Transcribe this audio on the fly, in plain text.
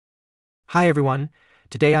Hi everyone,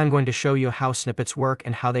 today I'm going to show you how snippets work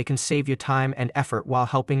and how they can save you time and effort while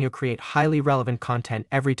helping you create highly relevant content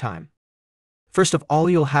every time. First of all,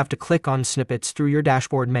 you'll have to click on Snippets through your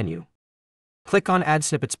dashboard menu. Click on Add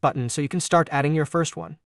Snippets button so you can start adding your first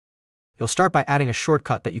one. You'll start by adding a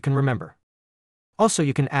shortcut that you can remember. Also,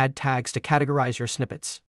 you can add tags to categorize your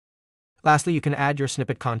snippets. Lastly, you can add your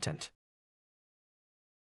snippet content.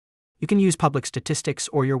 You can use public statistics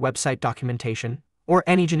or your website documentation, or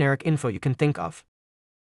any generic info you can think of.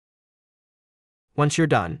 Once you're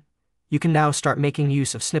done, you can now start making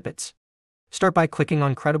use of snippets. Start by clicking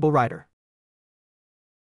on Credible Writer.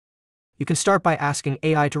 You can start by asking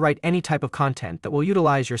AI to write any type of content that will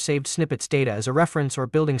utilize your saved snippets data as a reference or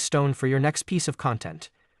building stone for your next piece of content.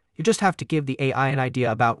 You just have to give the AI an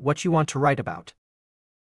idea about what you want to write about.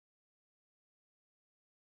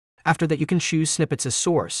 After that, you can choose snippets as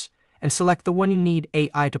source, and select the one you need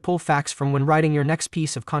AI to pull facts from when writing your next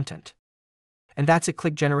piece of content. And that's it.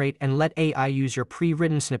 Click Generate and let AI use your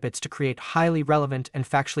pre-written snippets to create highly relevant and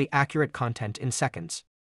factually accurate content in seconds.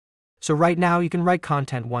 So right now you can write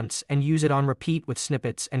content once and use it on repeat with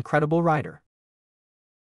Snippets and Credible Writer.